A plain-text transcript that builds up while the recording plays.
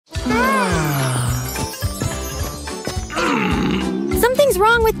Something's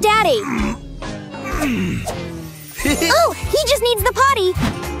wrong with Daddy. Oh, he just needs the potty.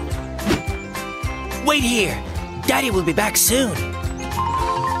 Wait here. Daddy will be back soon.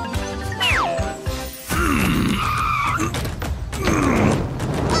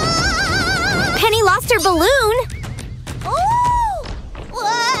 Penny lost her balloon.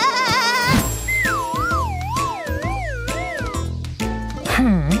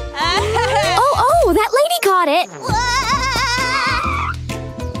 Oh, that lady caught Is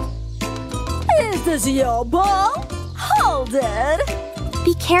it. this your ball? Hold it.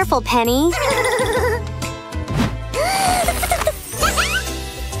 Be careful, Penny.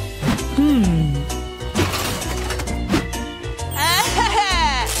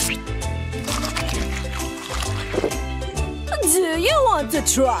 Do you want to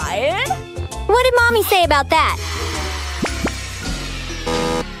try it? What did Mommy say about that?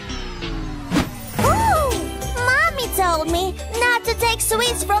 Mommy told me not to take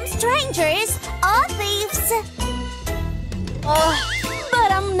sweets from strangers or thieves.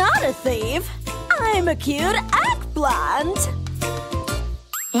 But I'm not a thief. I'm a cute eggplant.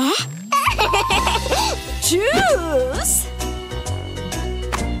 Juice!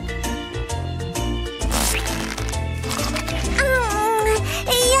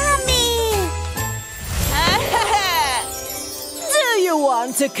 Yummy! Do you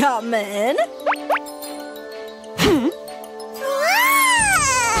want to come in?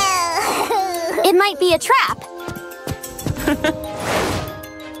 It might be a trap.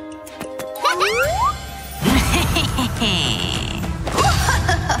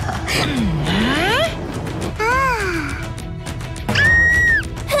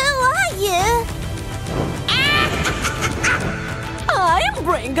 Who are you? I'm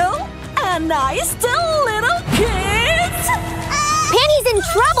Bringle, and I steal little kids! Penny's in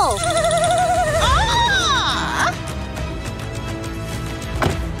trouble.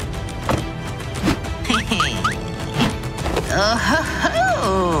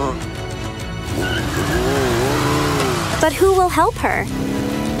 But who will help her?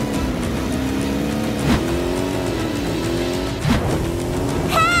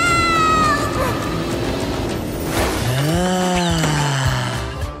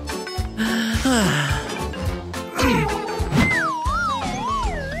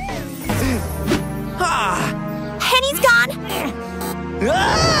 Penny's gone!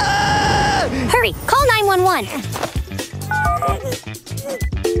 Hurry, call 911.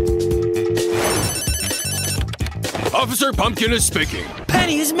 Officer Pumpkin is speaking.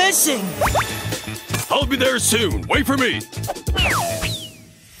 Penny is missing. I'll be there soon. Wait for me.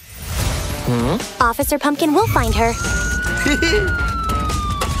 Officer Pumpkin will find her.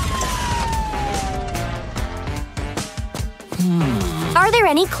 Are there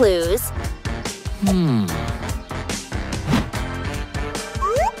any clues?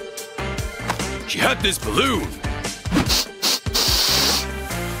 She had this balloon.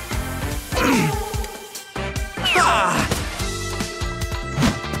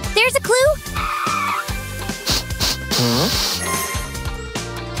 There's a clue?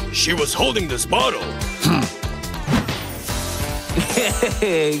 She was holding this bottle.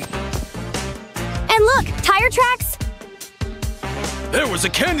 And look, tire tracks. There was a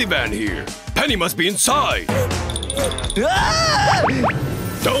candy van here. Penny must be inside.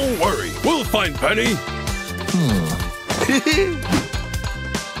 Don't worry. We'll find Penny.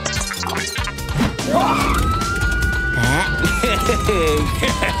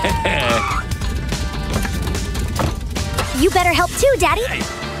 You better help too, Daddy.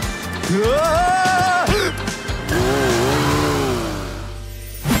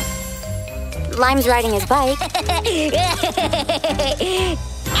 Lime's riding his bike.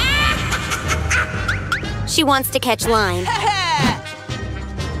 She wants to catch Lime.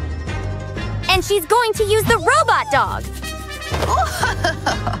 And she's going to use the robot dog.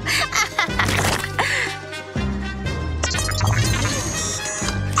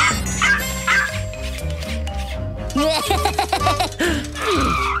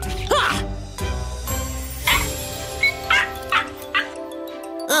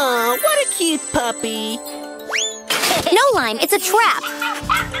 Oh, what a cute puppy. No, Lime, it's a trap.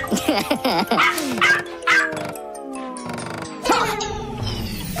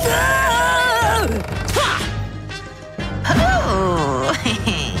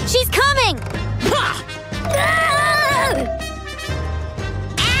 She's coming!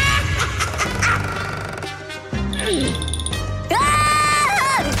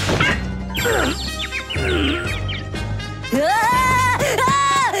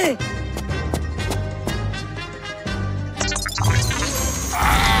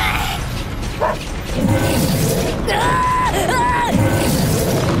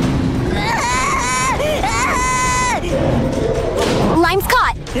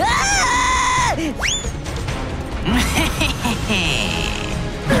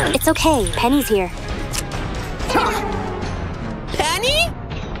 It's okay. Penny's here. Penny?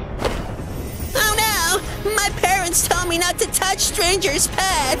 Oh no! My parents told me not to touch strangers'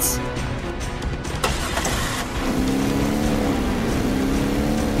 pets!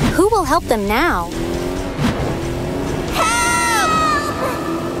 Who will help them now?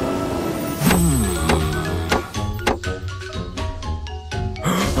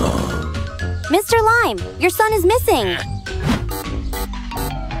 Mr. Lime, your son is missing.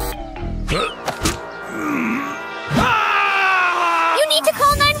 You need to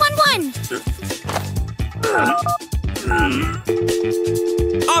call 911.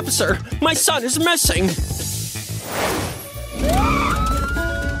 Officer, my son is missing!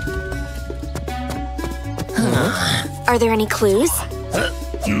 Are there any clues?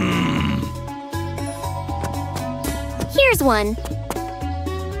 Here's one.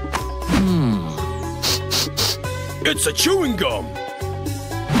 It's a chewing gum.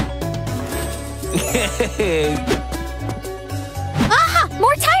 Aha!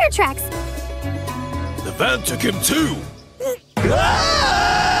 More tire tracks! The van took him too.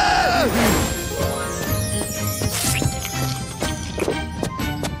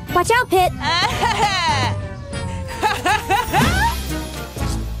 Watch out, Pit!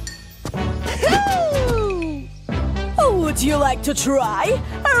 Would you like to try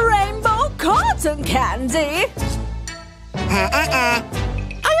a rainbow cotton candy?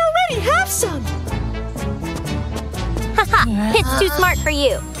 I already have some! Haha! Pit's too smart for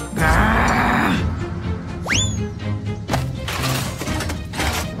you.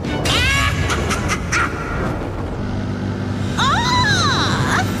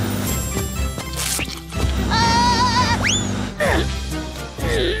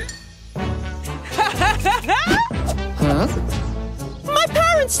 My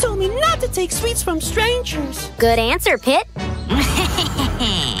parents told me not to take sweets from strangers. Good answer, Pit.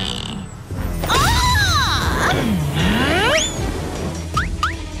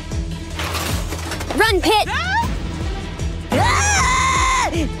 Run, Pit!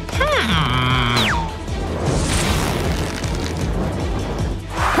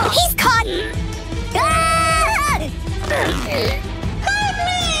 He's caught!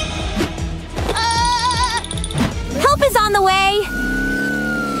 Help is on the way!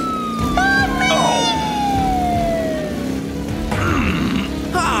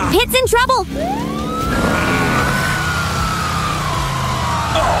 Pit's in trouble!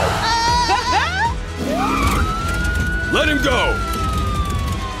 Let him go.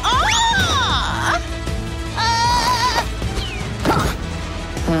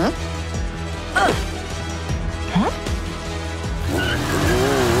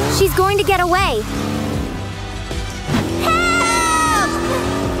 She's going to get away. Help!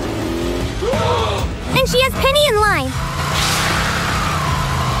 And she has Penny in line.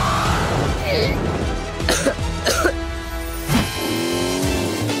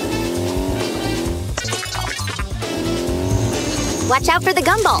 Watch out for the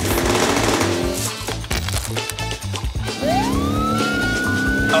gumball.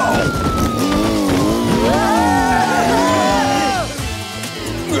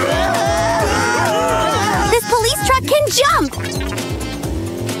 This police truck can jump!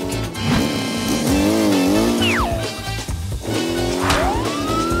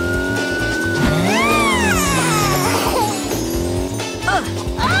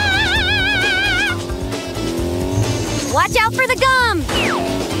 Watch out for the gum!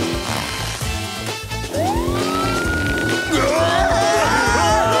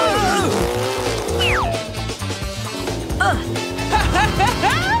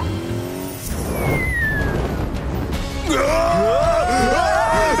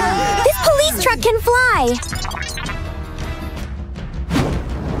 This police truck can fly!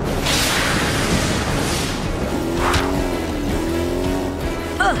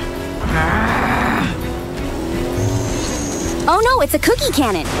 Oh no, it's a cookie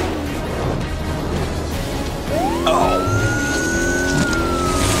cannon!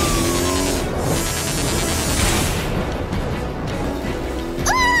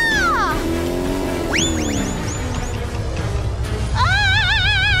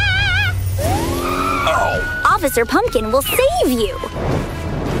 Officer Pumpkin will save you!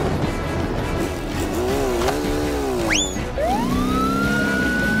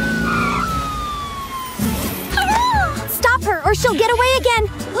 Stop her or she'll get away again!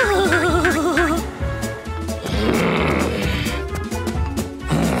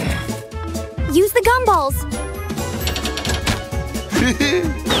 Use the gumballs!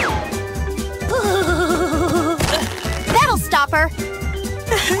 That'll stop her!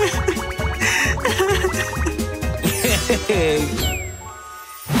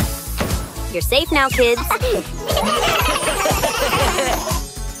 You're safe now, kids.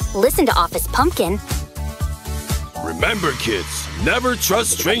 Listen to Office Pumpkin. Remember, kids, never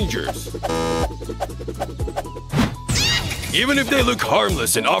trust strangers. Even if they look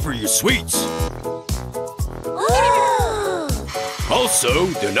harmless and offer you sweets. Also,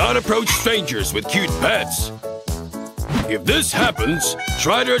 do not approach strangers with cute pets. If this happens,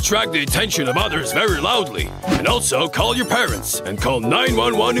 try to attract the attention of others very loudly. And also, call your parents and call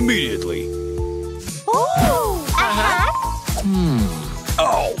 911 immediately. Oh.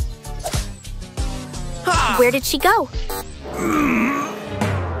 Where did she go?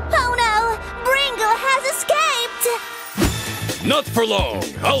 Oh no! Bringle has escaped! Not for long.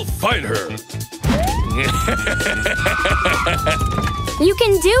 I'll find her. You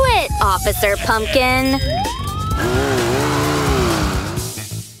can do it, Officer Pumpkin.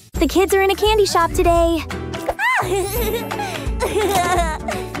 The kids are in a candy shop today.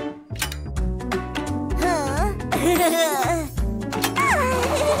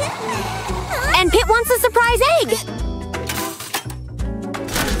 And Pit wants a surprise egg!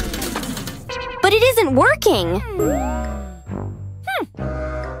 But it isn't working!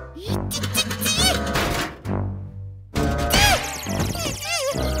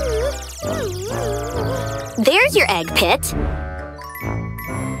 There's your egg, Pit.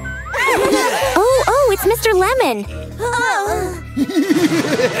 Oh, it's Mr. Lemon!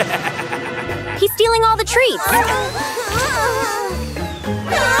 He's stealing all the treats!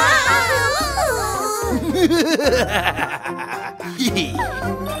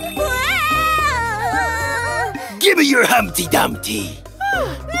 Give me your Humpty Dumpty!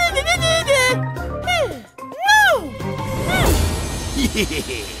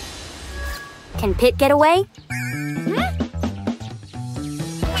 Can Pit get away?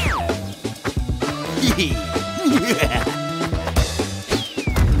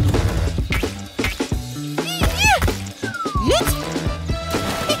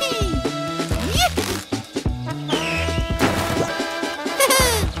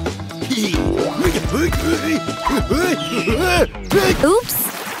 Oops!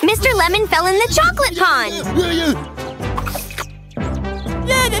 Mr. Lemon fell in the chocolate pond!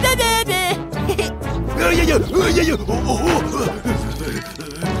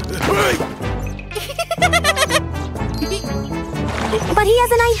 But he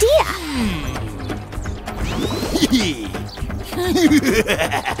has an idea!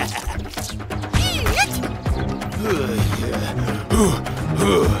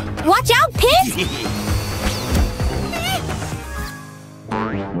 Watch out, Pit!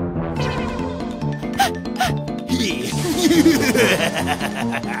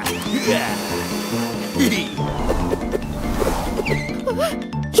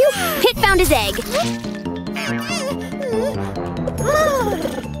 Phew! Pit found his egg!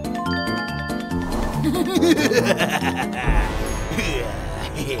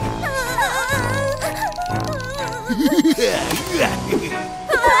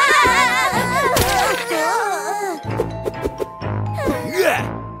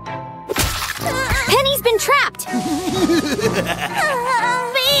 Penny's been trapped!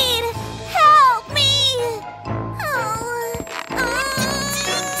 Bean! Help me!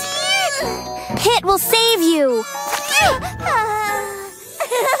 Pit will save you! Phew!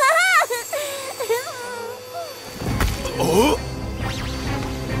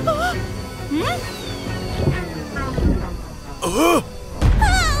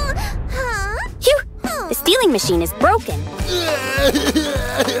 The stealing machine is broken.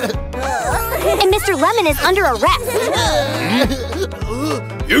 And Mr. Lemon is under arrest.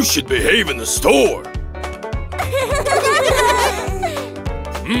 You should behave in the store.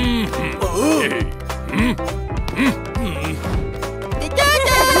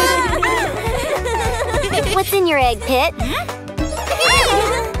 What's in your egg, Pit?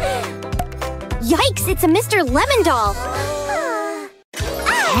 Yikes, it's a Mr. Lemon doll!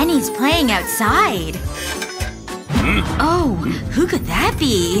 Penny's playing outside. Oh, who could that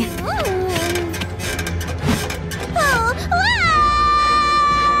be?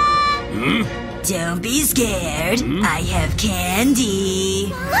 Don't be scared. I have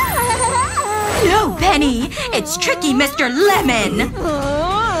candy. No, Penny! It's tricky Mr. Lemon!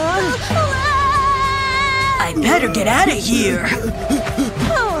 I better get out of here.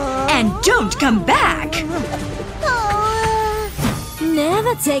 And don't come back!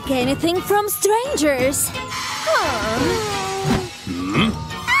 Never take anything from strangers.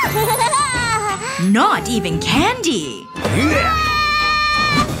 Not even candy!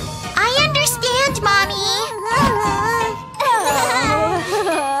 I understand, Mommy.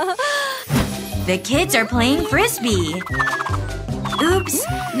 The kids are playing frisbee. Oops.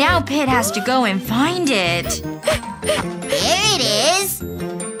 Now Pit has to go and find it. There it is.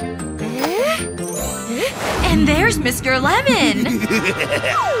 And there's Mr. Lemon.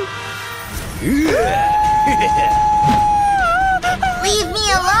 Leave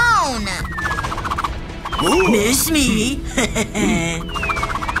me alone. Miss me.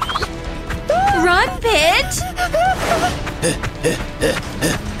 Run, Pit.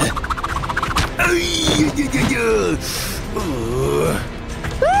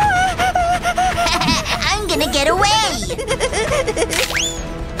 I'm gonna get away.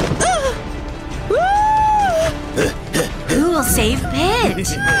 Who will save Pit?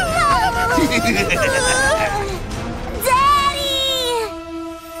 Daddy!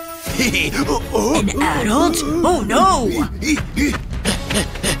 An adult? Oh no!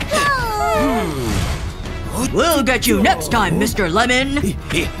 We'll get you next time, Mr. Lemon.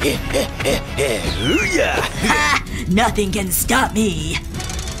 Ha! Nothing can stop me.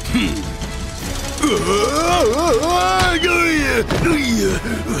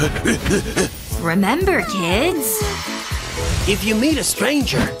 Remember, kids? If you meet a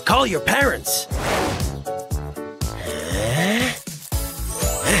stranger, call your parents.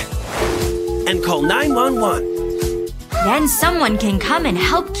 And call 911. Then someone can come and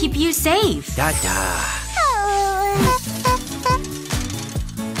help keep you safe. Da-da.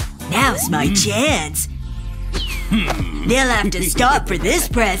 Now's my chance. They'll have to stop for this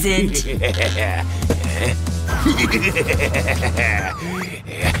present.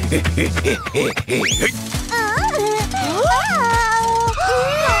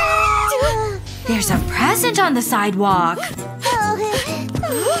 There's a present on the sidewalk.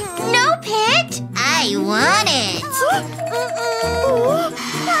 No, Pit! I want it!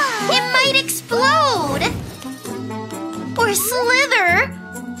 It might explode! Or slither!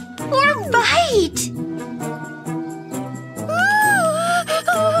 Or bite!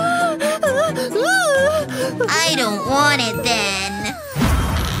 I don't want it then.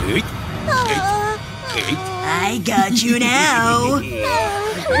 I got you now.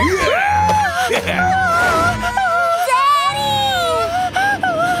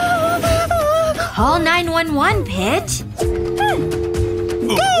 Call 911, Pit.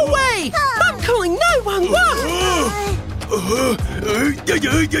 Go away! I'm calling 911!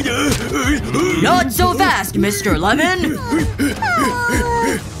 Not so fast, Mr. Lemon.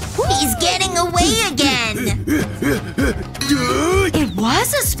 He's getting away again! It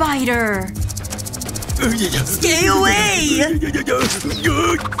was a spider. Stay away!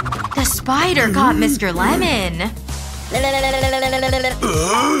 The spider caught Mr. Lemon.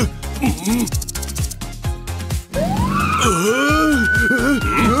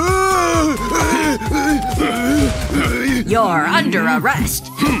 You're under arrest.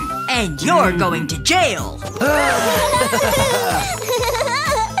 And you're going to jail.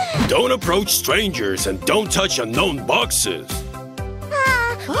 Don't approach strangers and don't touch unknown boxes.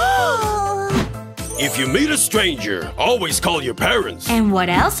 If you meet a stranger, always call your parents. And what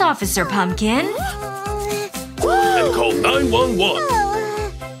else, Officer Pumpkin? And call 911.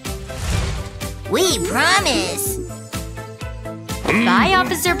 We promise! Bye,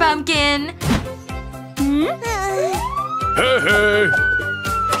 Officer Pumpkin. Hey, hey.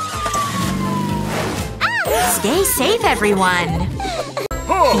 Stay safe, everyone.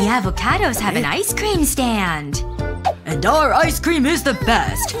 The avocados have an ice cream stand. And our ice cream is the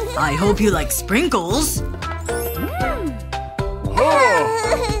best. I hope you like sprinkles.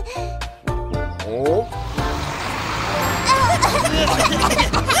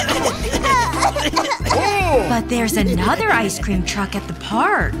 But there's another ice cream truck at the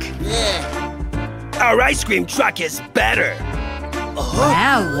park. Our ice cream truck is better.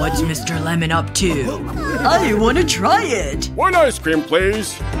 Now what's Mr. Lemon up to? I want to try it. One ice cream,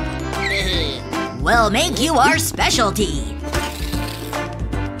 please. We'll make you our specialty.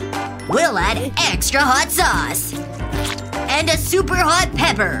 We'll add extra hot sauce. And a super hot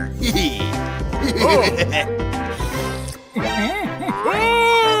pepper.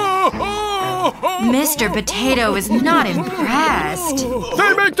 Mr. Potato is not impressed.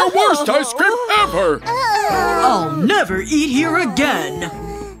 They make the worst ice cream ever! I'll never eat here again.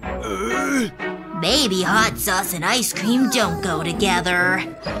 Maybe hot sauce and ice cream don't go together.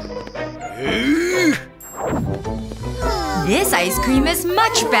 This ice cream is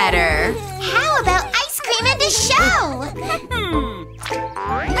much better. How about ice cream and a show?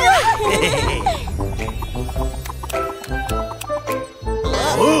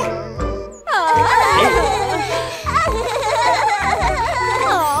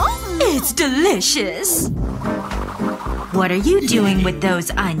 It's delicious. What are you doing with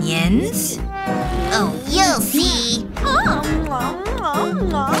those onions? You'll see.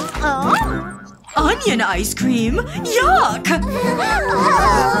 Onion ice cream? Yuck!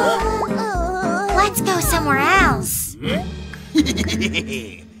 Let's go somewhere else. Wait!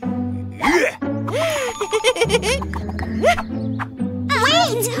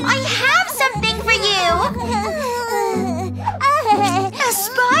 I have something for you! A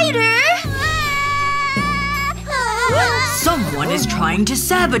spider? Someone is trying to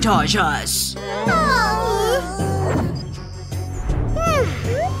sabotage us.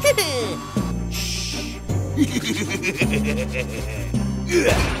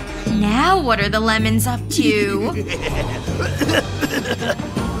 Now what are the lemons up to? Ew!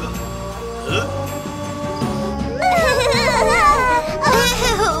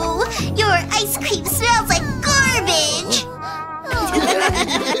 Your ice cream smells like garbage!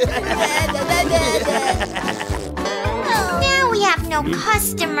 Now we have no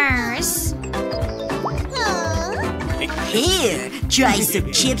customers. Here, try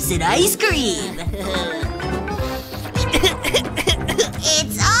some chips and ice cream.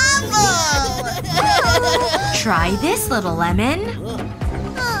 It's awful! Try this, little lemon.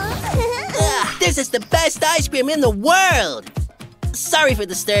 This is the best ice cream in the world. Sorry for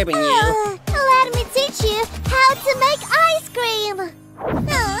disturbing you. Let me teach you how to make ice cream.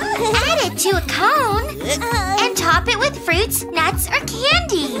 Add it to a cone and top it with fruits, nuts, or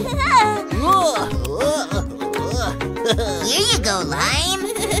candy. Here you go, Lime.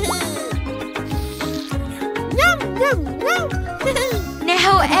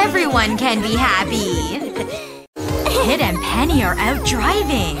 Now everyone can be happy. Kit and Penny are out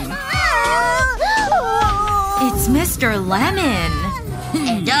driving. It's Mr. Lemon.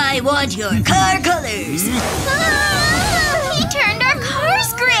 And I want your car colors. He turned our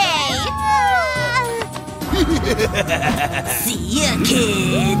cars gray. See ya,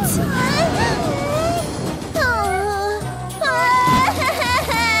 kids.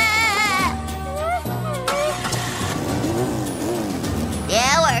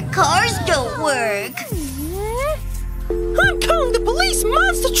 Now our cars don't work. I'm calling the police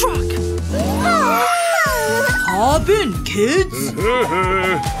monster truck. Hop in, kids.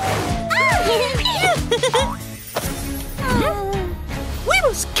 We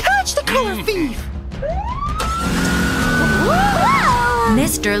must catch the color thief.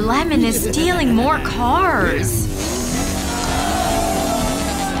 Mr. Lemon is stealing more cars.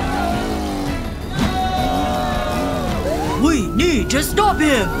 We need to stop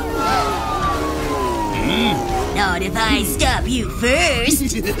him. Not if I stop you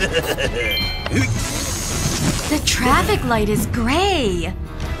first. The traffic light is gray.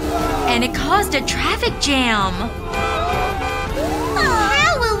 And it caused a traffic jam.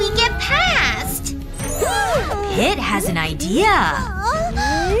 How will we get past? Kit has an idea.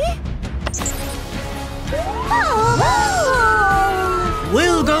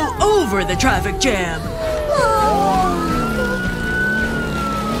 We'll go over the traffic jam.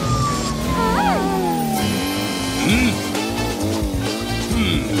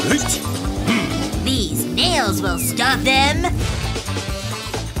 These nails will stop them.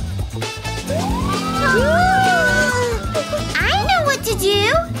 I know what to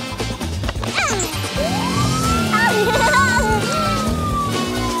do.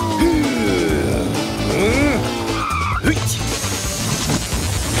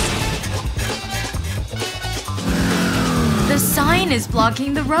 The sign is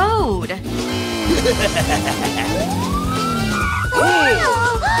blocking the road.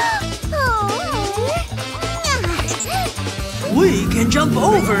 We can jump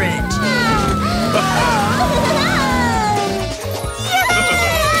over it.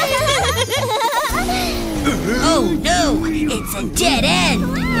 Oh no! It's a dead end!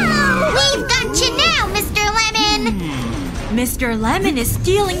 We've got you now, Mr. Lemon! Mr. Lemon is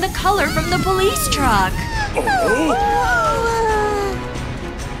stealing the color from the police truck.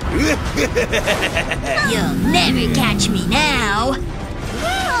 You'll never catch me now!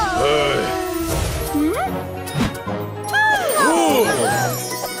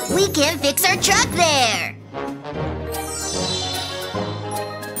 We can fix our truck there!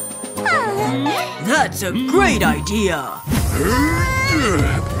 That's a great idea.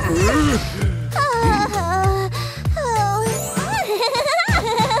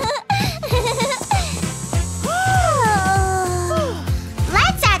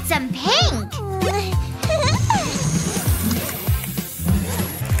 Let's add some pink!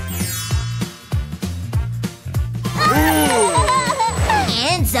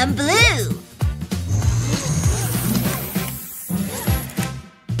 And some blue!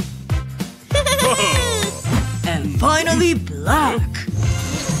 And finally, black.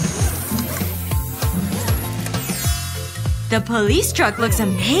 The police truck looks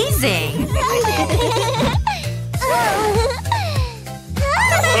amazing!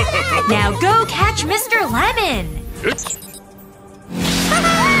 Now go catch Mr. Lemon!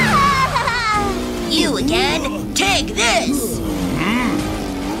 You again? Take this!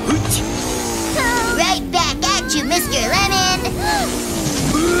 Right back at you, Mr. Lemon!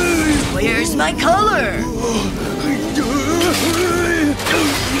 Where's my color?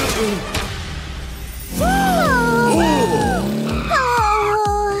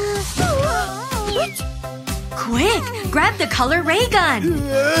 Quick! Grab the color ray gun!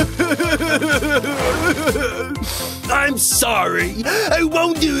 I'm sorry. I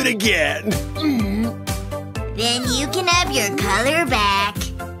won't do it again. Then you can have your color back.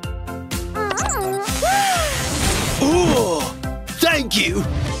 Oh, thank you.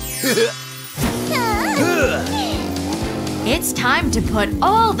 It's time to put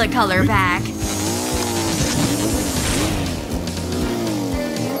all the color back.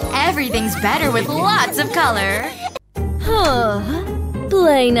 Everything's better with lots of color.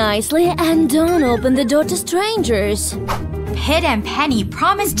 Play nicely and don't open the door to strangers. Pit and Penny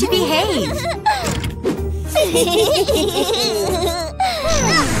promised to behave.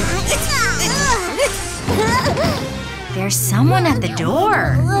 There's someone at the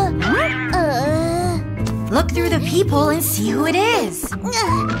door. Look through the peephole and see who it is. Open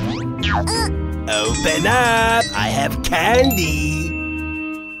up. I have candy.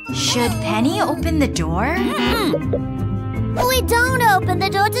 Should Penny open the door? We don't open the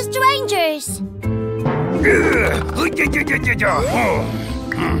door to strangers.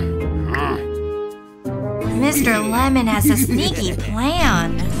 Mr. Lemon has a sneaky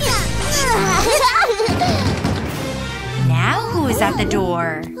plan. Now who is at the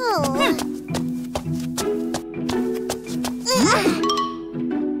door?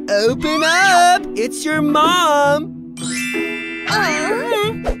 Open up. It's your mom.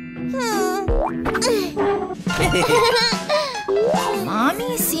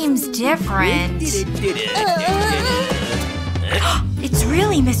 Mommy seems different. It's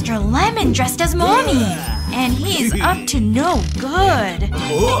really Mr. Lemon dressed as Mommy. And he's up to no good. I'm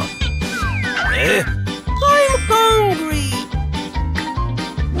hungry.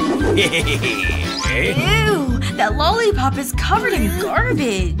 Ew! That lollipop is covered in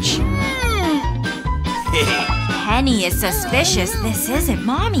garbage. Penny is suspicious this isn't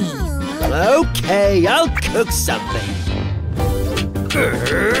Mommy. Okay, I'll cook something.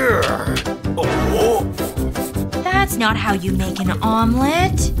 That's not how you make an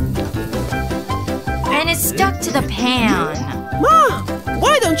omelet. And it's stuck to the pan. Mom,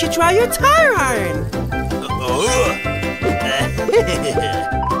 why don't you try your tire iron?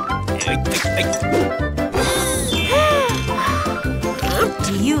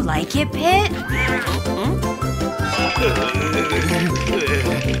 Do you like it, Pit?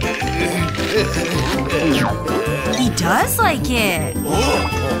 He does like it.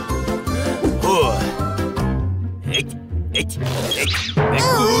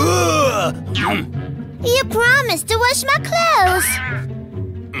 You promised to wash my clothes.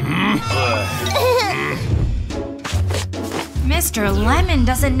 Mr. Lemon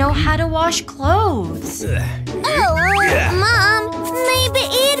doesn't know how to wash clothes. Mom, maybe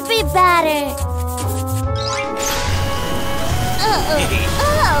it'd be better.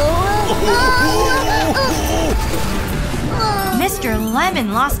 Mr.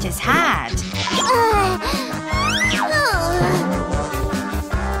 Lemon lost his hat.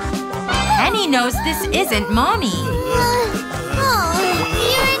 Penny knows this isn't Mommy.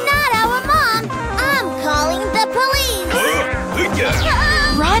 You're not our mom. I'm calling the police.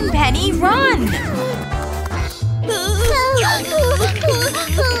 Run, Penny, run!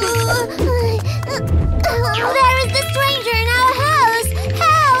 There is the stranger in our house.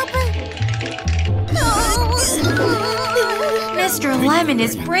 Help! Mr. Lemon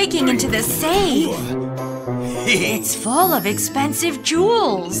is breaking into the safe. It's full of expensive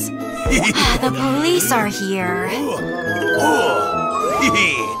jewels. The police are here.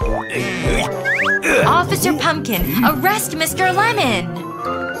 Officer Pumpkin, arrest Mr. Lemon!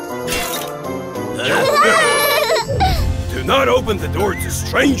 Do not open the door to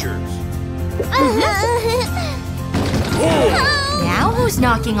strangers. Now who's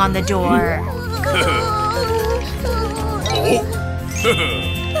knocking on the door?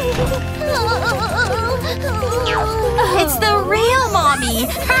 It's the real Mommy!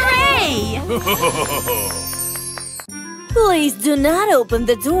 Hooray! Please do not open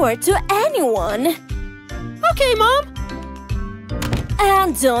the door to anyone. Okay, Mom.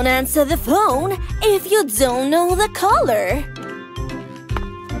 And don't answer the phone if you don't know the color.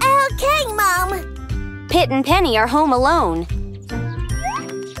 Okay, Mom. Pit and Penny are home alone.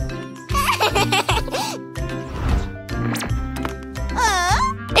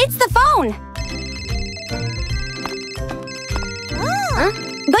 It's the phone! Huh?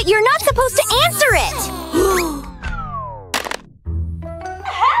 But you're not supposed to answer it!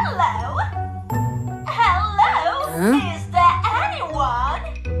 Hello? Hello? Huh? Is there anyone?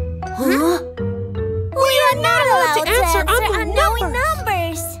 Huh? We are not allowed to answer unknown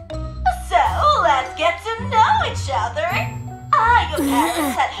numbers. So, let's get to know each other. Are your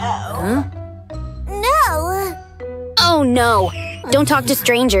parents at home? Huh? No. Oh no! Don't talk to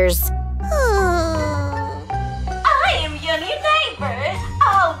strangers. I am your new neighbor.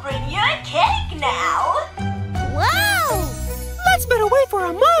 I'll bring you a cake now. Wow! Let's better wait for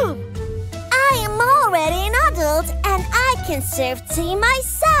our mom. I am already an adult and I can serve tea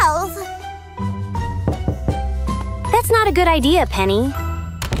myself. That's not a good idea, Penny.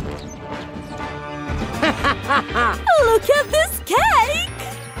 Look at this cake!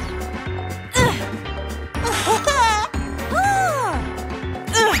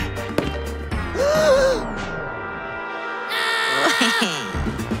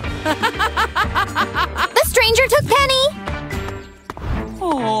 The stranger took Penny!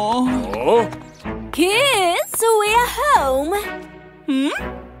 Oh? Kids, we're home.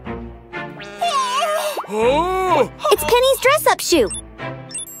 Oh! It's Penny's dress-up shoe.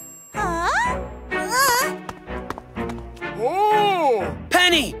 Oh!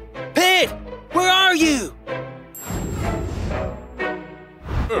 Penny! Pit! Where are you?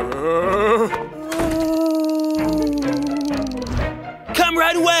 Come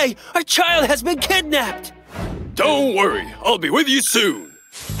right away! Our child has been kidnapped! Don't worry, I'll be with you soon.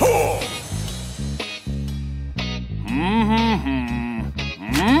 Oh!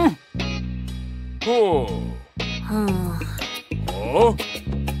 Oh. Oh.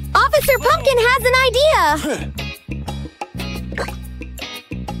 Officer Pumpkin has an idea!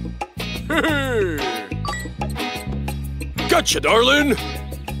 Hey. Gotcha, darling!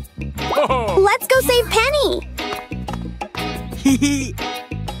 Let's go save Penny!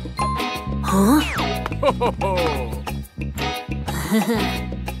 Huh?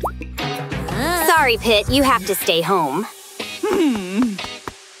 Sorry, Pit. You have to stay home.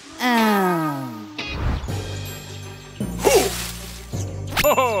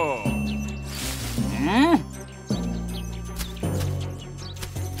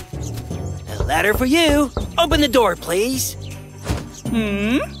 A ladder for you. Open the door, please.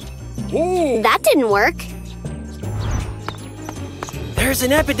 That didn't work. There's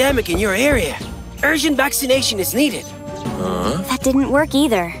an epidemic in your area. Urgent vaccination is needed. That didn't work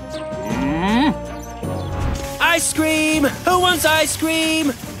either. Ice cream! Who wants ice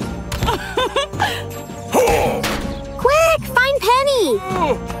cream? Quick! Find Penny!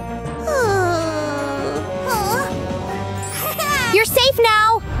 You're safe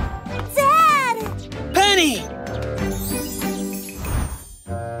now! Dad! Penny!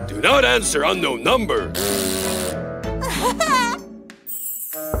 Do not answer unknown numbers.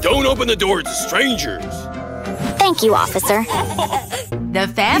 Don't open the door to strangers. Thank you, officer. The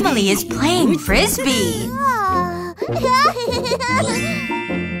family is playing frisbee.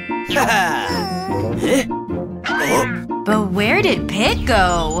 But where did Pit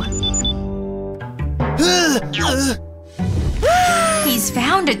go? He's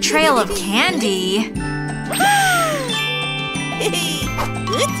found a trail of candy.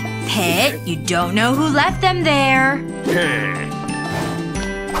 Pit, you don't know who left them there.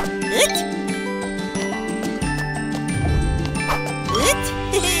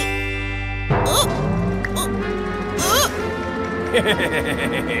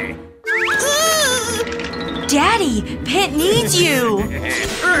 Daddy, Pit needs you.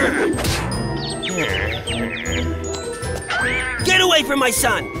 Get away from my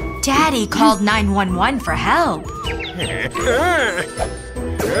son! Daddy called 911 for help.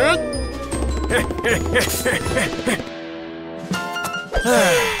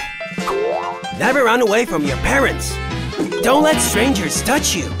 Never run away from your parents. Don't let strangers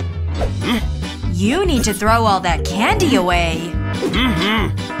touch you. You need to throw all that candy away.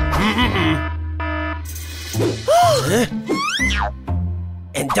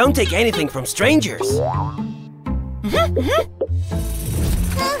 And don't take anything from strangers.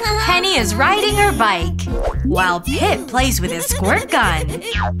 Penny is riding her bike, while Pit plays with his squirt gun.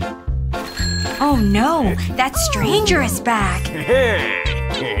 Oh no, that stranger is back.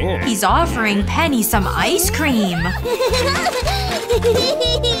 He's offering Penny some ice cream.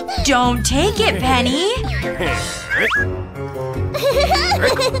 Don't take it, Penny.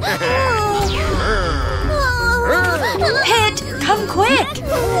 Pit, come quick.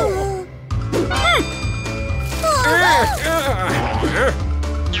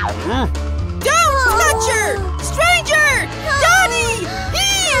 Don't touch her! Stranger! Daddy!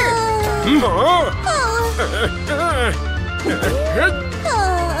 Here!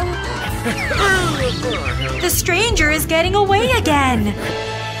 The stranger is getting away again.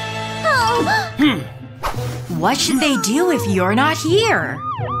 What should they do if you're not here?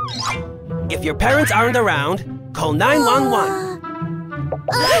 If your parents aren't around, call 911.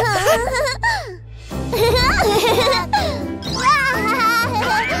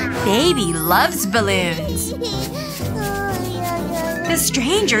 Baby loves balloons. The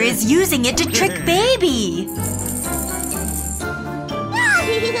stranger is using it to trick Baby.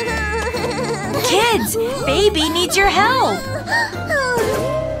 Kids, Baby needs your help.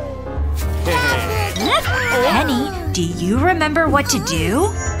 Penny, do you remember what to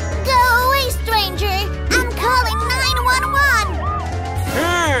do? Go away, stranger! I'm calling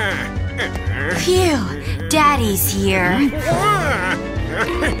 911! Phew, Daddy's here.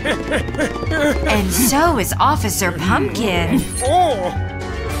 And so is Officer Pumpkin.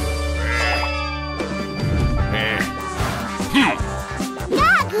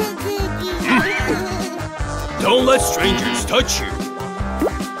 Don't let strangers touch you.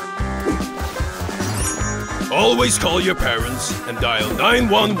 Always call your parents and dial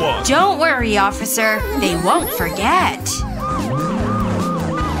 911. Don't worry, officer. They won't forget.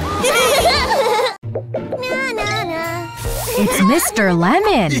 It's Mr.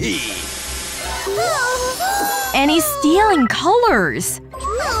 Lemon. And he's stealing colors.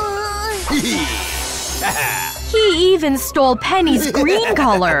 He even stole Penny's green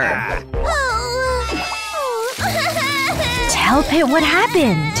color. Tell Pit what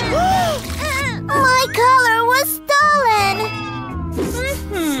happened. My color was stolen!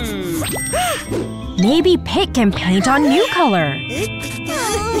 Maybe Pit can paint on new color.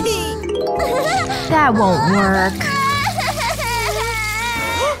 That won't work.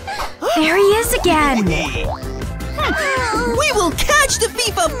 There he is again. We will catch the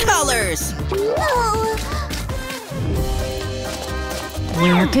thief of colors!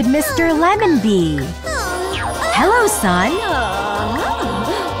 Where could Mr. Lemon be? Hello, son.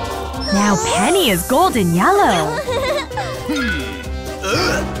 Now Penny is golden yellow.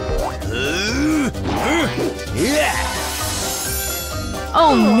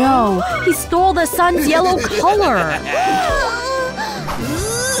 Oh no! He stole the sun's yellow color!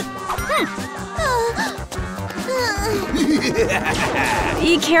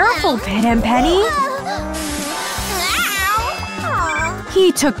 Be careful, Pit and Penny!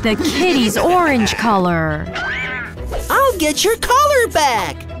 He took the kitty's orange color. I'll get your color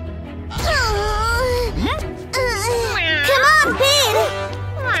back! Come on, Pete!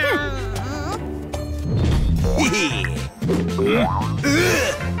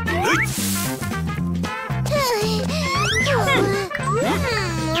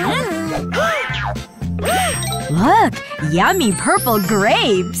 Look! Yummy purple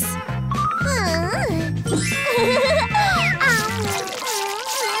grapes!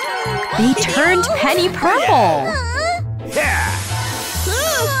 They turned Penny purple!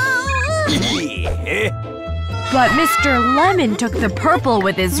 But Mr. Lemon took the purple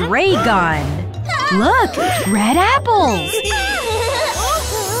with his ray gun. Look! Red apples!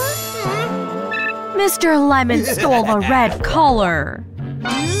 Mr. Lemon stole the red color.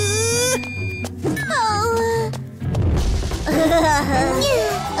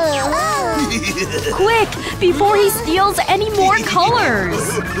 Quick! Before he steals any more colors!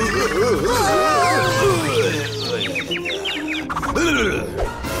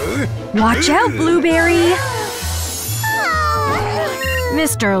 Watch out, Blueberry!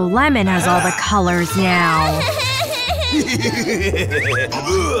 Mr. Lemon has all the colors now.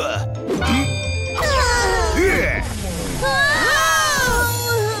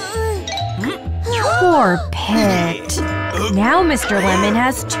 Poor Pit. Now Mr. Lemon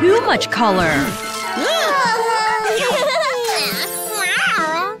has too much color.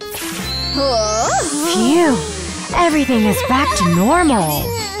 Phew. Everything is back to normal.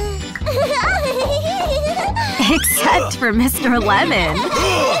 Except for Mr. Lemon.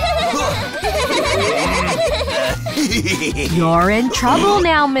 You're in trouble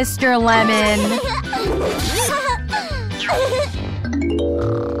now, Mr. Lemon.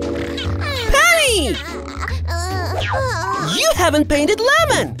 Penny! You haven't painted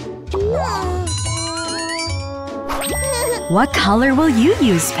Lemon! What color will you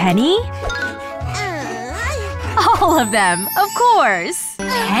use, Penny? All of them, of course!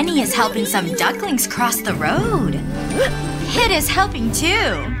 Penny is helping some ducklings cross the road. Pit is helping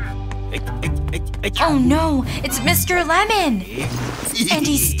too. Oh no, it's Mr. Lemon! And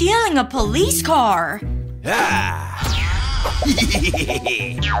he's stealing a police car. The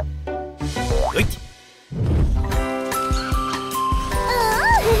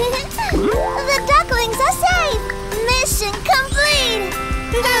ducklings are safe! Mission complete!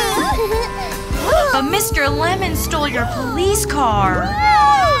 But Mr. Lemon stole your police car.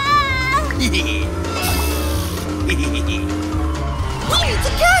 We need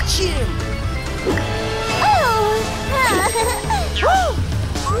to catch him!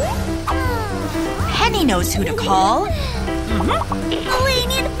 Penny knows who to call. We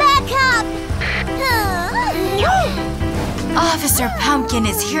need backup! Officer Pumpkin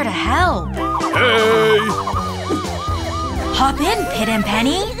is here to help. Hey! Hop in, Pit and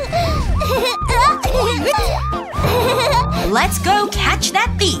Penny. Let's go catch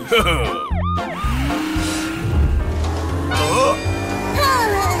that thief.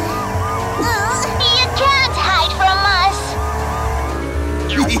 You can't hide from us!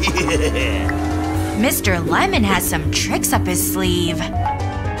 Mr. Lemon has some tricks up his sleeve.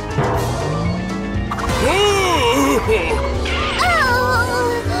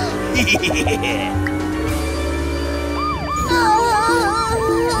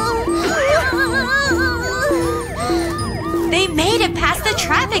 They made it past the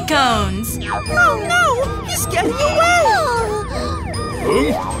traffic cones. Oh no! He's getting away!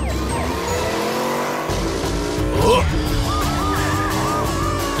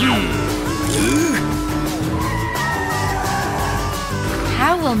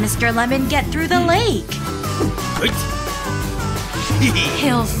 How will Mr. Lemon get through the lake?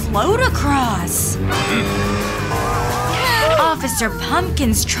 He'll float across. Officer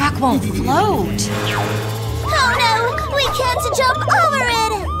Pumpkin's truck won't float. Oh no! We can't jump over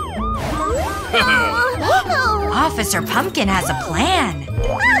it! Officer Pumpkin has a plan.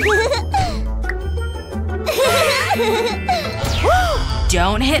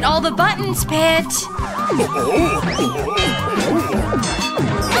 Don't hit all the buttons, Pit.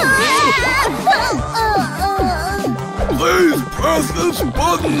 Please press this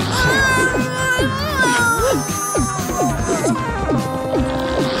button!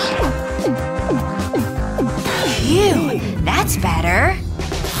 Phew, that's better.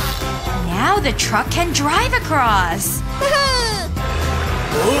 Now the truck can drive across.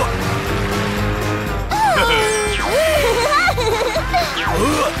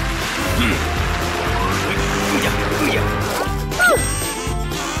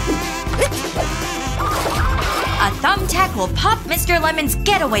 A thumbtack will pop Mr. Lemon's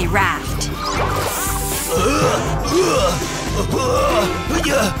getaway raft.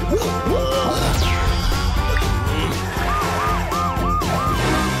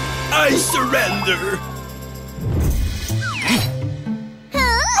 I surrender.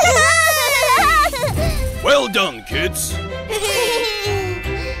 Well done, kids.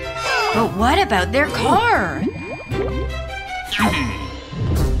 But what about their car?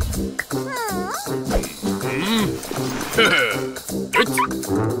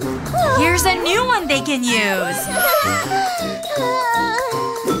 Here's a new one they can use.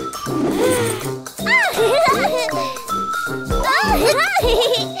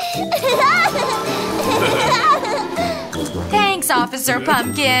 Thanks, Officer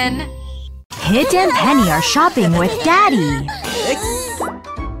Pumpkin. Pit and Penny are shopping with Daddy.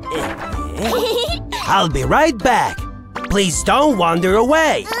 I'll be right back. Please don't wander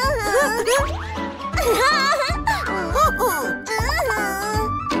away.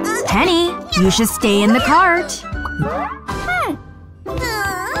 Penny, you should stay in the cart.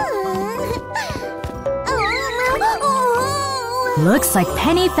 Looks like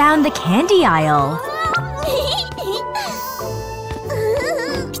Penny found the candy aisle.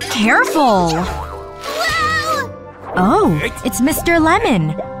 Careful! Oh, it's Mr.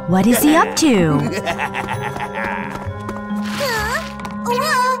 Lemon. What is he up to?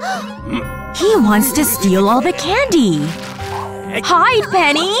 He wants to steal all the candy. Hide,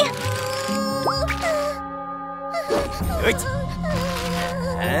 Penny!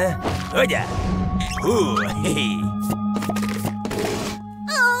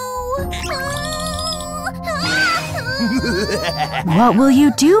 What will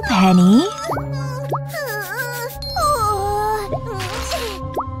you do, Penny?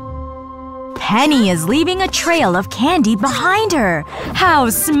 Penny is leaving a trail of candy behind her. How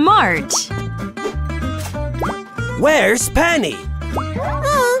smart! Where's Penny?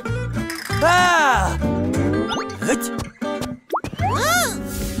 Ah!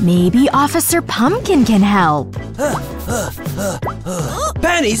 Maybe Officer Pumpkin can help.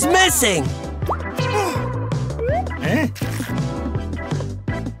 Penny's missing!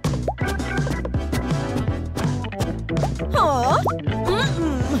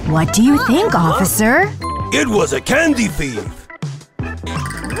 What do you think, Officer? It was a candy thief.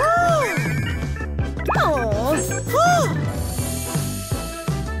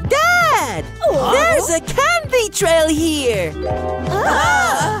 Dad! There's a candy trail here!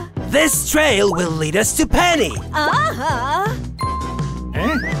 This trail will lead us to Penny.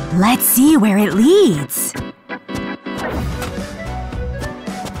 Let's see where it leads.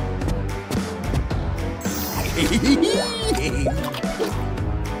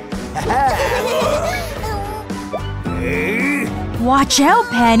 Watch out,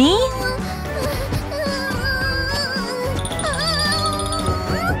 Penny!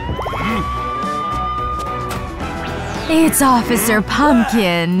 It's Officer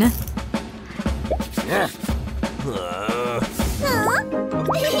Pumpkin.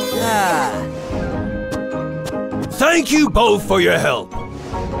 Thank you both for your help.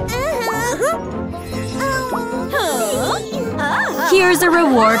 Here's a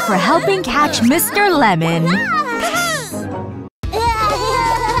reward for helping catch Mr. Lemon.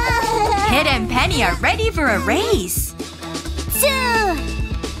 Pit and Penny are ready for a race. 2,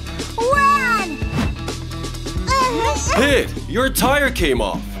 1. Pit, your tire came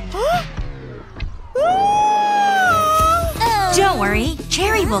off. Don't worry,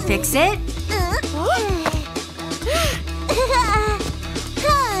 Cherry will fix it.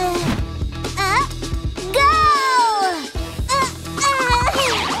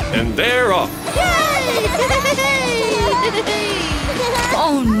 And they're off.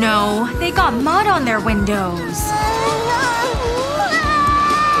 Oh no, they got mud on their windows.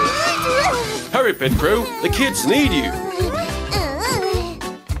 Hurry, Pit Crew. The kids need you.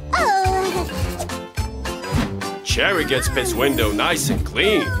 Cherry gets Pit's window nice and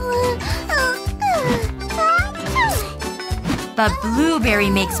clean. But Blueberry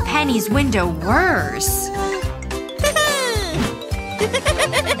makes Penny's window worse.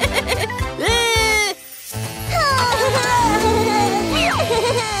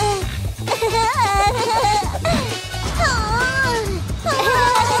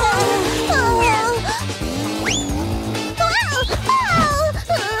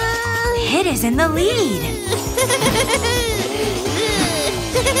 Pit is in the lead.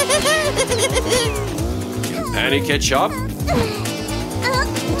 Can Penny catch up?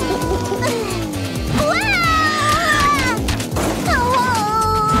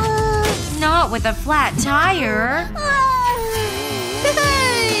 Not with a flat tire.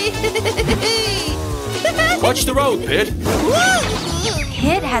 Watch the road, Pit.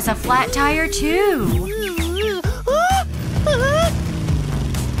 Pit has a flat tire too.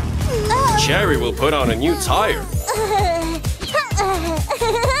 Cherry will put on a new tire.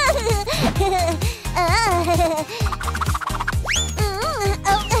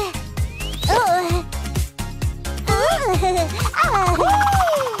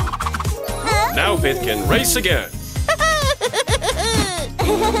 Now Pit can race again.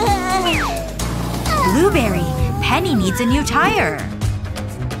 Blueberry, Penny needs a new tire.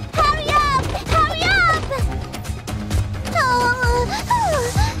 Hurry up! Hurry up!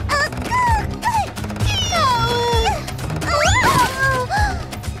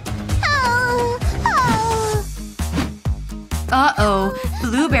 Uh-oh,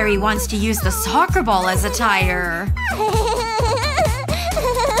 Blueberry wants to use the soccer ball as a tire.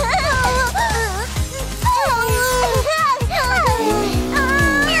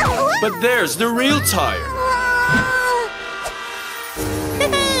 But there's the real tire.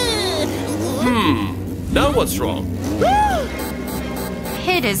 Now what's wrong?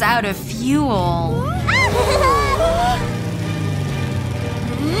 Pit is out of fuel.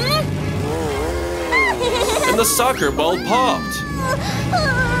 And the soccer ball popped.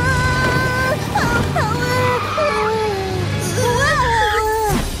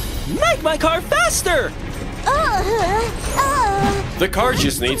 Make my car faster! The car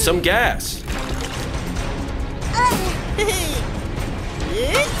just needs some gas.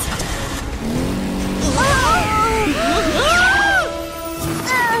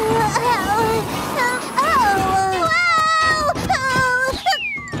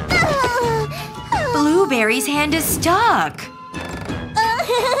 Blueberry's hand is stuck.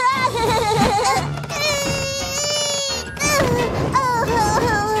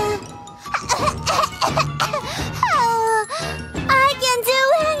 I can do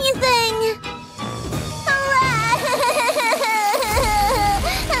anything!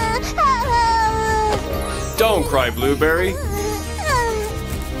 Don't cry, Blueberry.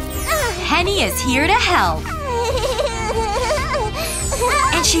 Penny is here to help.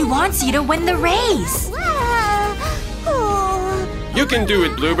 And she wants you to win the race. You can do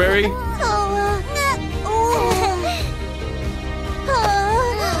it, Blueberry.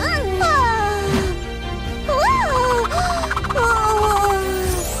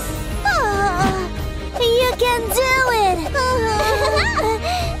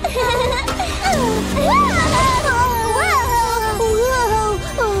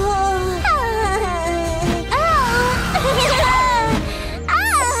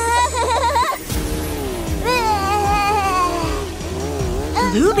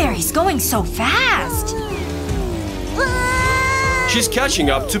 Blueberry's going so fast. She's catching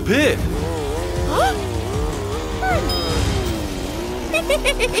up to Pip.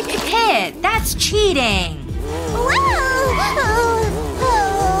 Pit, that's cheating.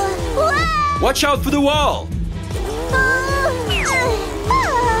 Watch out for the wall.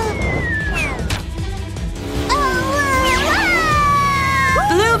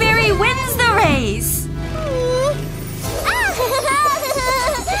 Blueberry wins the race.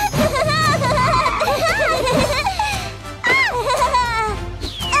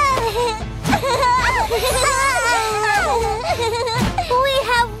 We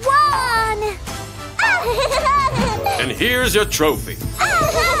have won! And here's your trophy.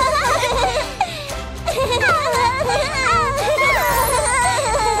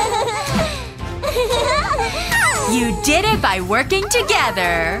 You did it by working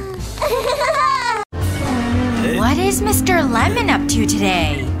together. What is Mr. Lemon up to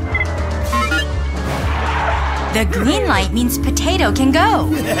today? The green light means Potato can go.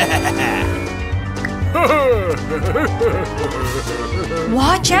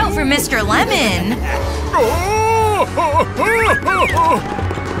 Watch out for Mr. Lemon.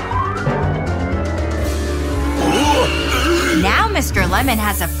 Now Mr. Lemon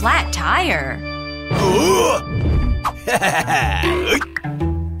has a flat tire.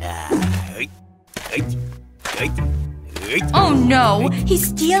 Oh no! He's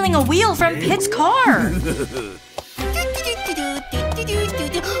stealing a wheel from Pit's car!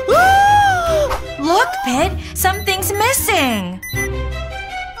 Look, Pit! Something's missing!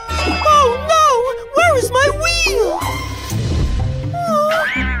 Oh no! Where is my wheel?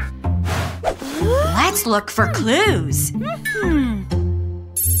 Let's look for clues.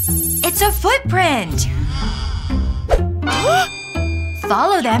 It's a footprint!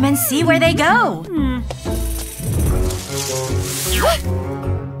 Follow them and see where they go.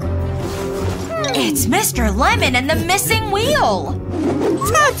 It's Mr. Lemon and the missing wheel!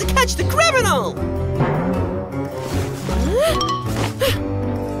 Time to catch the criminal!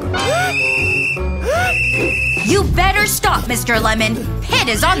 You better stop, Mr. Lemon! Pit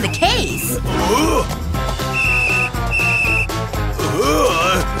is on the case!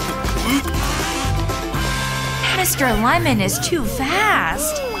 Mr. Lemon is too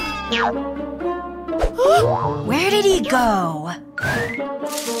fast. Where did he go?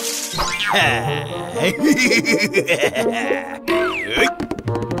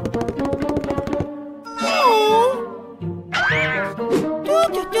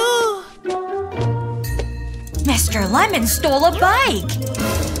 Mr. Lemon stole a bike!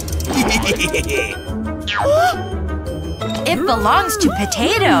 It belongs to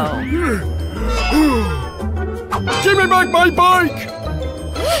Potato. Give me back my bike!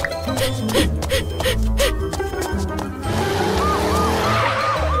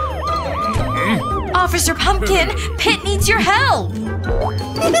 Officer Pumpkin, Pit needs your help!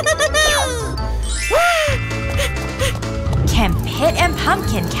 Can Pit and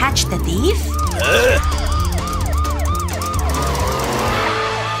Pumpkin catch the thief?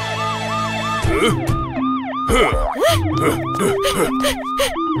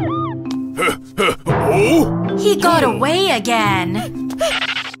 He got away again.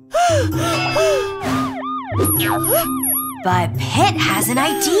 But Pit has an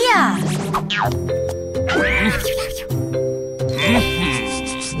idea.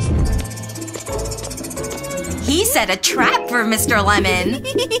 He set a trap for Mr. Lemon.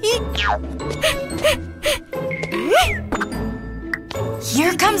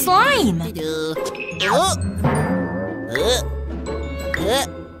 Here comes Lime.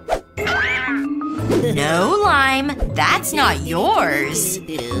 No, Lime. That's not yours.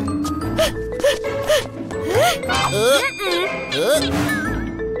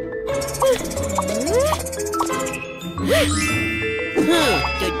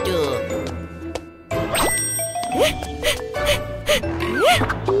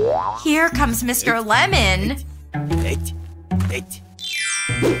 Here comes Mr. Lemon.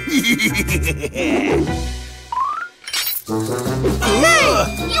 Hey!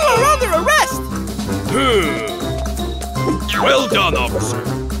 You are under arrest! Well done, officer.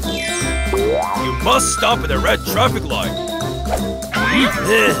 You must stop at the red traffic light.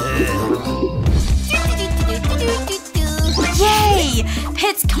 Yay!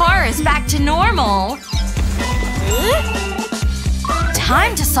 Pit's car is back to normal.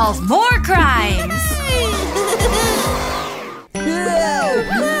 Time to solve more crimes.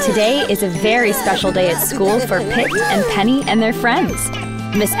 Today is a very special day at school for Pit and Penny and their friends.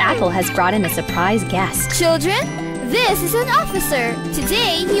 Miss Apple has brought in a surprise guest. Children, this is an officer.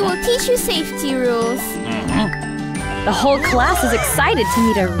 Today, he will teach you safety rules. The whole class is excited to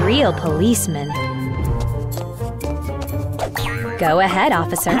meet a real policeman. Go ahead,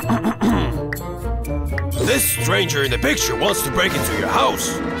 officer. This stranger in the picture wants to break into your house.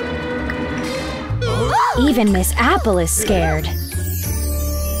 Even Miss Apple is scared.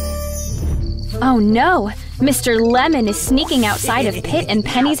 Oh no! Mr. Lemon is sneaking outside of Pit and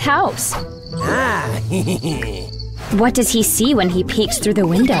Penny's house. What does he see when he peeks through the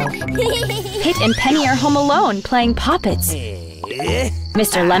window? Pit and Penny are home alone, playing puppets.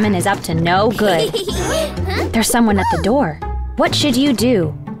 Mr. Lemon is up to no good. There's someone at the door. What should you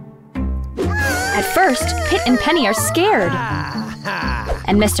do? At first, Pit and Penny are scared.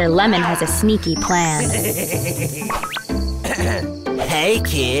 And Mr. Lemon has a sneaky plan. Hey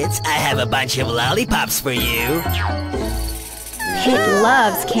kids, I have a bunch of lollipops for you. Pit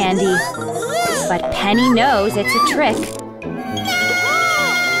loves candy, but Penny knows it's a trick.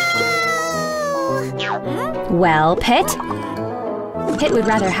 Well, Pit? Pit would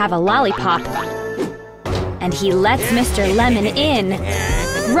rather have a lollipop. And he lets Mr. Lemon in.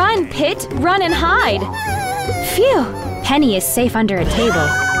 Run, Pit! Run and hide! Phew! Penny is safe under a table.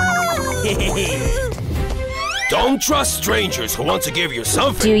 Don't trust strangers who want to give you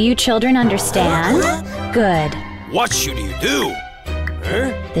something. Do you children understand? Good. What should you do?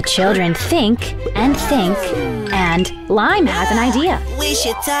 The children think, and Lime has an idea. We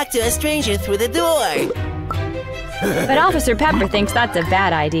should talk to a stranger through the door. But Officer Pepper thinks that's a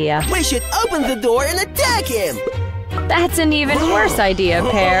bad idea. We should open the door and attack him. That's an even worse idea,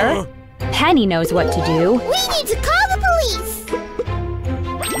 Pear. Penny knows what to do. We need to call the police!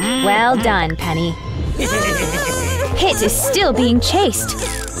 Well done, Penny. Pit is still being chased,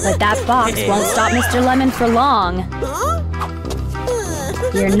 but that box won't stop Mr. Lemon for long.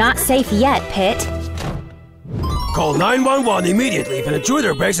 You're not safe yet, Pit. Call 911 immediately if an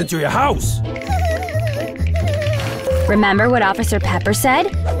intruder breaks into your house. Remember what Officer Pepper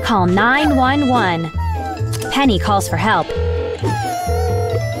said? Call 911. Penny calls for help.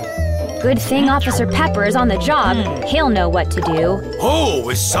 Good thing Officer Pepper is on the job. He'll know what to do. Oh,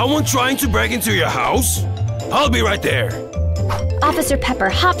 is someone trying to break into your house? I'll be right there. Officer Pepper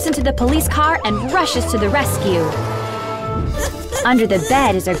hops into the police car and rushes to the rescue. Under the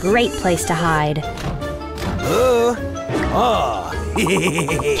bed is a great place to hide.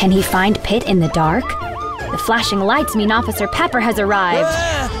 Can he find Pit in the dark? The flashing lights mean Officer Pepper has arrived.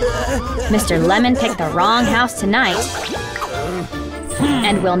 Mr. Lemon picked the wrong house tonight.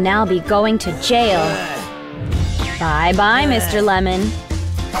 And will now be going to jail. Bye-bye, Mr. Lemon.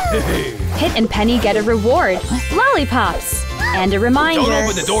 Pit and Penny get a reward, lollipops, and a reminder. Don't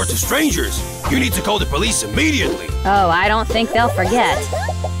open the door to strangers. You need to call the police immediately. Oh, I don't think they'll forget.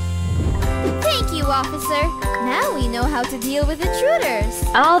 Thank you, officer. Now we know how to deal with intruders.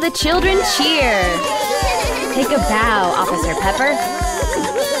 All the children cheer. Take a bow, Officer Pepper.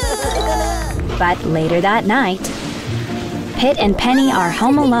 But later that night, Pit and Penny are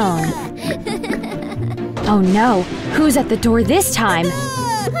home alone. Oh no, who's at the door this time?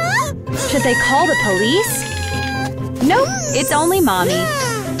 Should they call the police? Nope, it's only Mommy.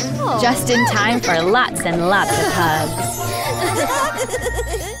 Just in time for lots and lots of hugs.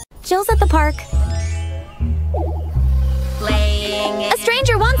 Jill's at the park. Playing. A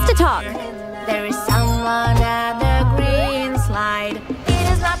stranger wants to talk. There is someone at the green slide.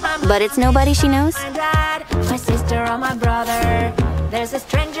 It is not my mom, But it's nobody she knows. my dad, my sister, or my brother. There's a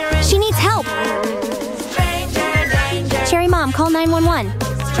stranger in She needs help. stranger danger. Cherry Mom, call 911.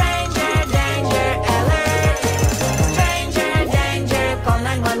 Stranger danger alert. Stranger danger, call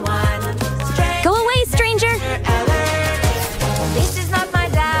 911. Stranger Go away, stranger! alert. This is not my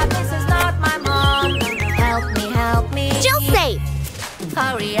dad, this is not my mom. Help me. Jill's safe!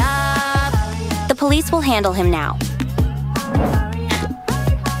 Hurry up. The police will handle him now.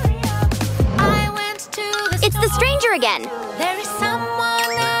 I went to the It's the stranger again. There is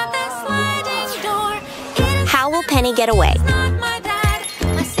someone at the sliding door. It is How will Penny get away? not my dad,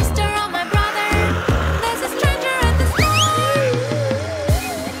 my sister, or my brother. There's a stranger at the door.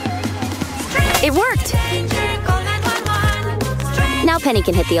 It worked! Stranger, call 911. Stranger Now Penny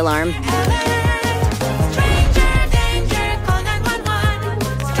can hit the alarm. alert. Stranger danger, call 911.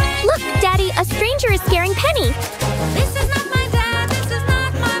 Stranger, Look, Daddy, a stranger is scaring Penny. this is not my dad, this is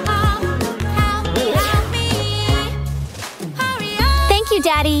not my mom. Help me. Hurry up. Thank you,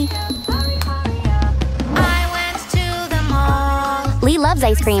 Daddy. I went to the mall. Lee loves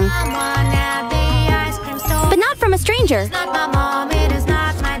ice cream, Someone at the ice cream store. but not from a stranger. It's not my mom, it is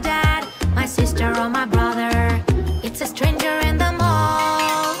not my dad, my sister, or my brother. It's a stranger in the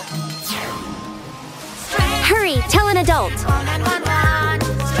mall. Stranger, Hurry, tell an adult. call 911.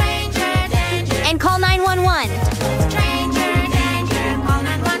 Stranger danger. And call 911. Stranger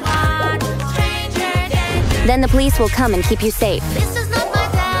Then the police will come and keep you safe. This is not my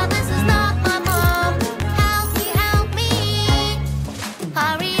dad, this is not my mom. Help me,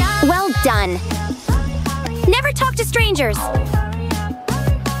 hurry up. Well done. Never talk to strangers. I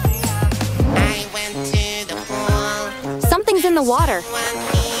went to the pool. Something's in the water.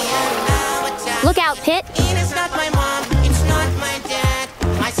 Look out, Pit. It's not my mom, it's not my dad,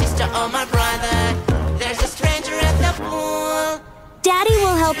 my sister or my brother. There's a stranger at the pool. Daddy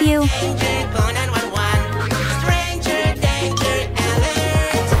will help you. Danger, call 911. Stranger, danger,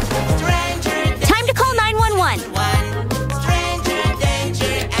 alert. Stranger, Time to call 911. stranger,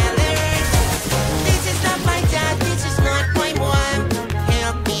 danger, alert. This is not my dad, this is not my mom.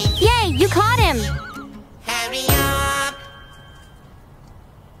 Help me, Yay, you caught him. hurry up.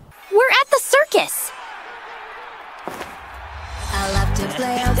 We're at the circus. I love to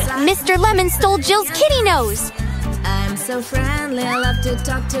play outside. Mr. Lemon stole Jill's kitty nose. I'm so friendly. I love to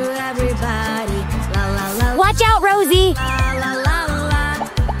talk to everybody. La la la. Watch out, Rosie. La la la la.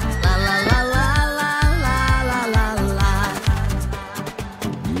 La la la la la la la la.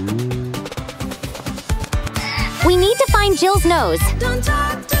 We need to find Jill's nose. Don't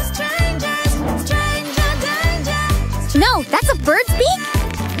talk to strangers. Stranger danger. No, that's a bird's beak.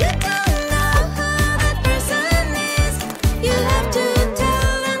 You don't know who that person is. You have to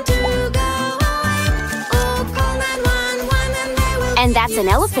tell them to go away. Oh, call 911 and they will. And that's an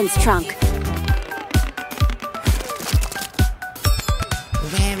elephant's trunk.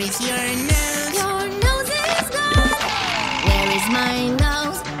 Where is your nose? Your nose is gone. Where is my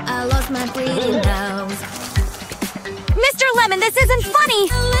nose? I lost my pretty nose. Mr. Lemon, this isn't funny.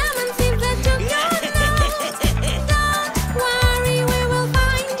 The lemon seems that took your nose. Don't worry, we will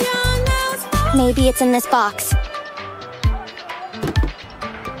find your nose. Maybe it's in this box.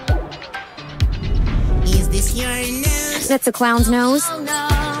 Is this your nose? That's a clown's nose. Oh no.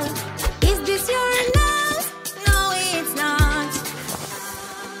 Is this your nose? No, it's not.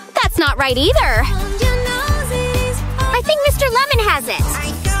 That's not right either. Your nose is. I think Mr. Lemon has it.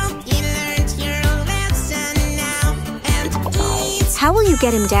 I hope you learned your lesson now. And it's How will you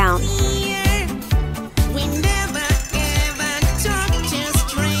get him down? here. We never ever talk to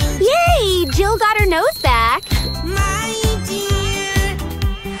strangers, Yay! Jill got her nose back. my dear.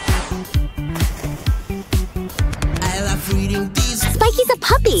 I love reading these. Spikey's a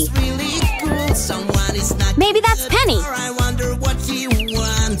puppy. Really cool. Someone is not. Maybe that's good, Penny. or I wonder what he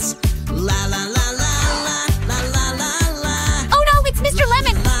wants. La la la la la la la la la. Oh no, it's Mr.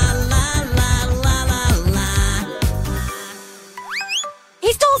 Lemon. La la la la la la. He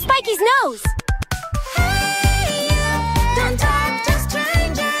stole Spikey's nose. Hey, you. Don't talk to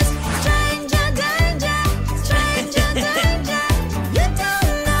strangers. Stranger danger. Stranger danger. You don't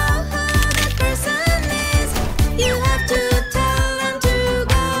know who that person is. You have to tell them to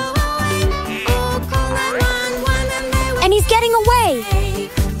go away. Oh, call 911 and they will. And he's getting away.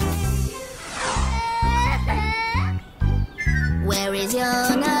 Where is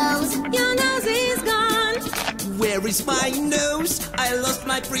your nose? Your nose is gone. Where is my nose? I lost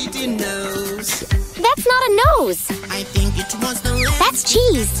my pretty nose. That's not a nose. I think it was the last. That's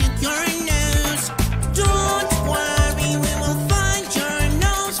cheese. Took your nose. Don't worry, we will find your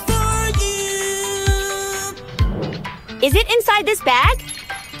nose for you. Is it inside this bag?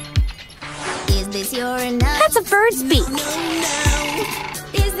 Is this your nose? That's a bird's beak. No, no.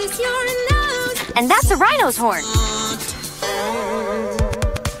 Is this your nose? And that's a rhino's horn.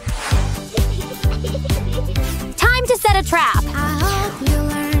 Time to set a trap. I hope you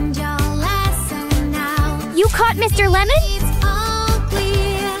learned your lesson now. You caught Mr. Lemon? It's all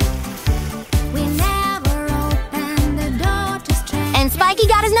clear. We never opened the door to strangers. And Spikey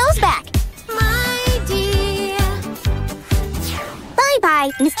got his nose back. My dear. Bye-bye,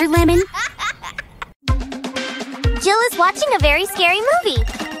 Mr. Lemon. Jill is watching a very scary movie.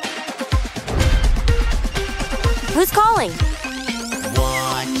 Who's calling?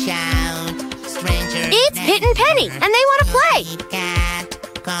 Watch out, stranger. It's Pit and Penny, and they want to play.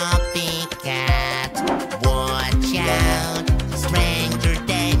 Copycat. Watch out, stranger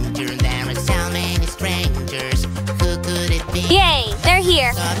danger. There are so many strangers. Who could it be? Yay, they're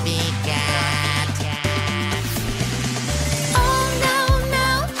here. Copycat. Oh no, no.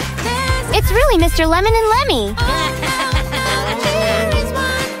 There's It's really Mr. Lemon and Lemmy. there is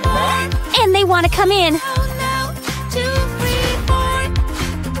one more. And they want to come in. Oh no. 2, 3, 4.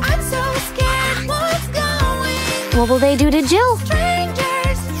 I'm so scared. What's going? What will they do to Jill?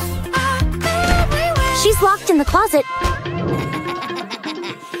 Strangers are everywhere. She's locked in the closet.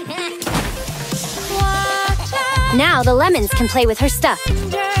 Watch out. Now the Lemons can play with her stuff.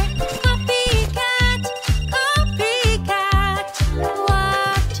 Copycat, copycat.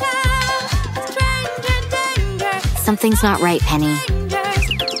 Watch out. Stranger danger. Something's not right, Penny. Strangers,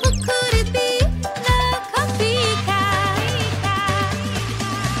 who could it be? The copycat.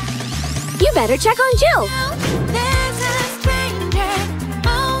 You better check on Jill. There's a stranger.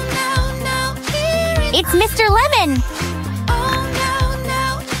 Oh no, no, here it It's Mr. Lemon. Oh no,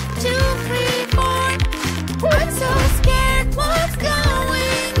 no, 2, 3, 4. I'm so scared. What's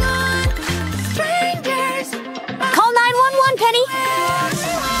going on? Strangers. Call 911, Penny.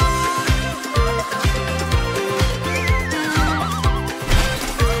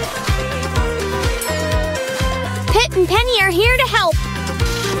 Pit and Penny are here to help.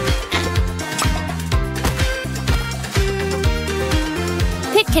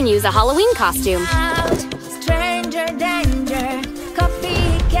 Pit can use a Halloween costume. Stranger danger,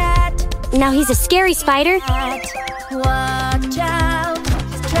 copycat. Now he's a scary spider. Watch out,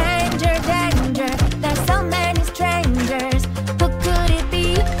 stranger danger. There's so many strangers. Who could it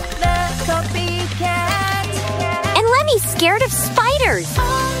be? The copycat. And Lemmy's scared of spiders.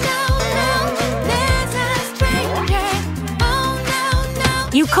 Oh no, no, there's a stranger. Oh no, no.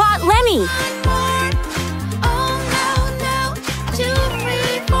 You caught Lemmy. One more. Oh no, no, 2,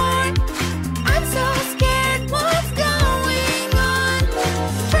 3, 4. I'm so scared. What's going on?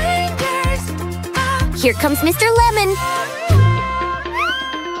 Strangers. Ah. Here comes Mr. Lemon.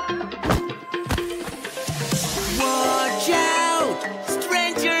 Watch out!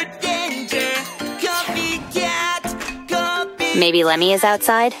 Stranger danger! Copycat! Copy! Maybe Lemmy is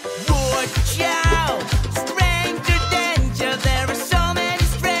outside. Watch out! Stranger danger! There are so many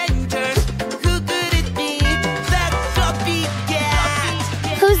strangers. Who could it be? The copycat!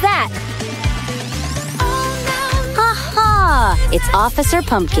 Who's that? Ha ha! It's Officer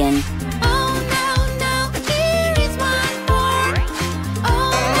Pumpkin. Oh no, no, here is one more.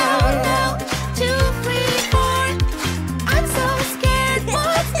 Oh no, no, 2, 3, 4. I'm so scared.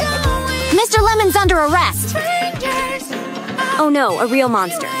 What's going? Mr. Lemon's under arrest. Strangers. Oh no, a real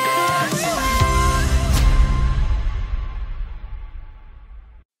monster.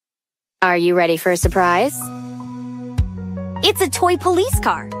 Are you ready for a surprise? It's a toy police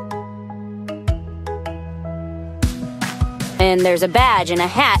car. And there's a badge and a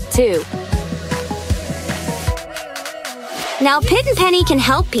hat, too. Now Pit and Penny can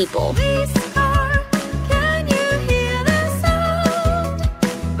help people. Police car, can you hear the sound?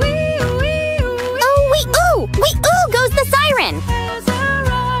 Wee, wee, wee. Oh, wee-oo! Goes the siren! Has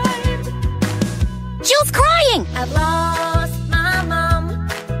arrived. Jill's crying! I've lost my mom.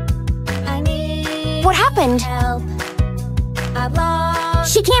 I need What happened? help. I've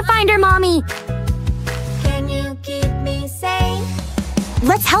lost. She can't find her mommy. Can you keep me safe?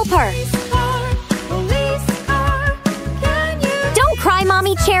 Let's help her. Police car, can you? Don't cry,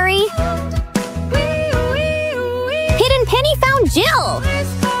 Mommy Cherry. Wee, wee, wee. Pit and Penny found Jill.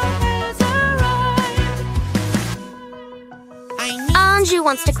 Police car has arrived. I need Anju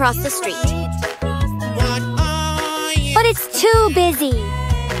wants to cross the street, what are you? but it's too busy.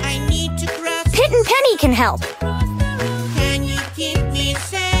 I need to cross. Pit and Penny can help. Can you keep me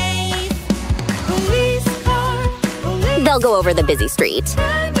safe? Police car, police. They'll go over the busy street.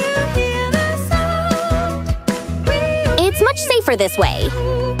 Can you hear the sound? Wee, It's much safer this way.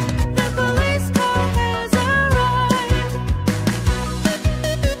 the police car has arrived.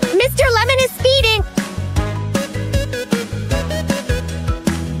 Mr. Lemon is speeding.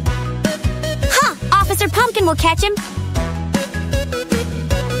 Huh, Officer Pumpkin will catch him.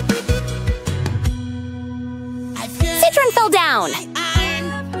 I've got Citron fell down.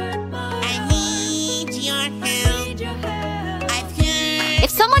 I need your help. I've heard. If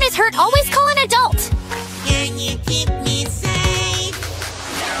someone is hurt, always call an adult. Can you keep me safe?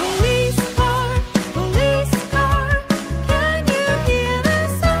 Police car, can you hear the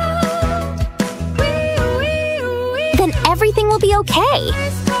sound? Wee, wee, wee. Then everything will be okay.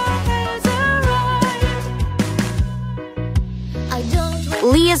 Police car has arrived. I don't remember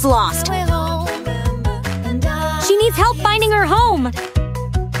Lee is lost. my way home, and She needs help finding her home.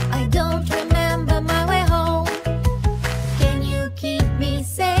 I don't remember my way home. Can you keep me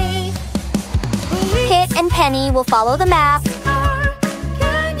safe? Police Pit and Penny will follow the map. car,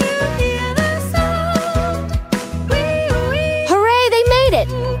 can you hear the sound? Wee, wee. Hooray, they made it.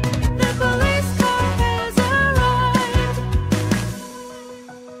 The police car has arrived.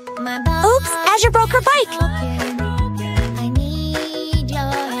 My body Oops, Azure broke her bike. I need your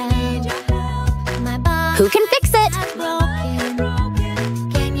help. My body Who can fix it? broken.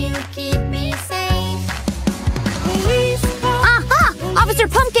 Can you keep me safe? Police car, Aha! Officer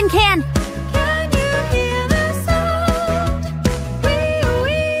Pumpkin can. can you hear the sound? Wee,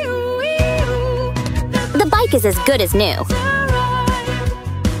 wee, wee. The bike is as good as new. arrived.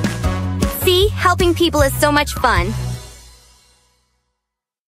 See, helping people is so much fun.